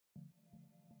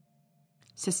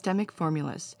Systemic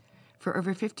formulas. For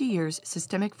over 50 years,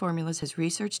 Systemic Formulas has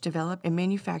researched, developed, and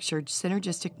manufactured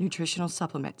synergistic nutritional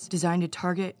supplements designed to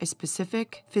target a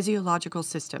specific physiological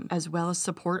system, as well as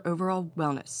support overall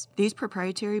wellness. These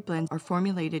proprietary blends are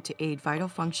formulated to aid vital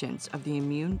functions of the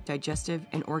immune, digestive,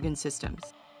 and organ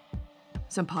systems.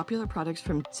 Some popular products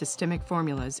from Systemic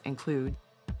Formulas include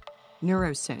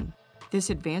NeuroSyn. This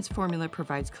advanced formula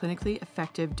provides clinically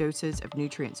effective doses of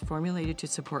nutrients formulated to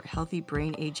support healthy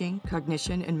brain aging,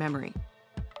 cognition, and memory.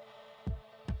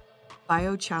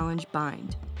 BioChallenge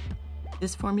Bind.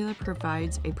 This formula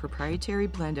provides a proprietary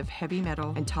blend of heavy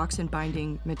metal and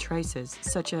toxin-binding matrices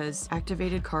such as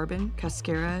activated carbon,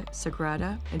 cascara,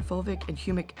 sagrada, and fulvic and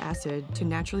humic acid to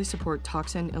naturally support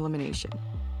toxin elimination.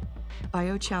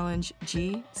 BioChallenge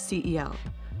GCEL.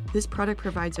 This product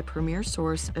provides a premier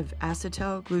source of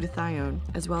acetyl-glutathione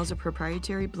as well as a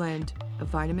proprietary blend of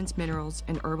vitamins, minerals,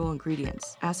 and herbal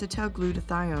ingredients.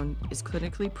 Acetyl-glutathione is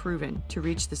clinically proven to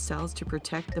reach the cells to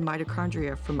protect the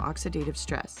mitochondria from oxidative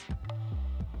stress.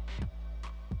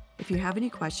 If you have any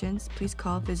questions, please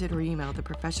call, visit, or email the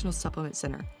Professional Supplement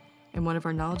Center, and one of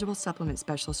our knowledgeable supplement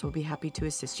specialists will be happy to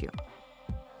assist you.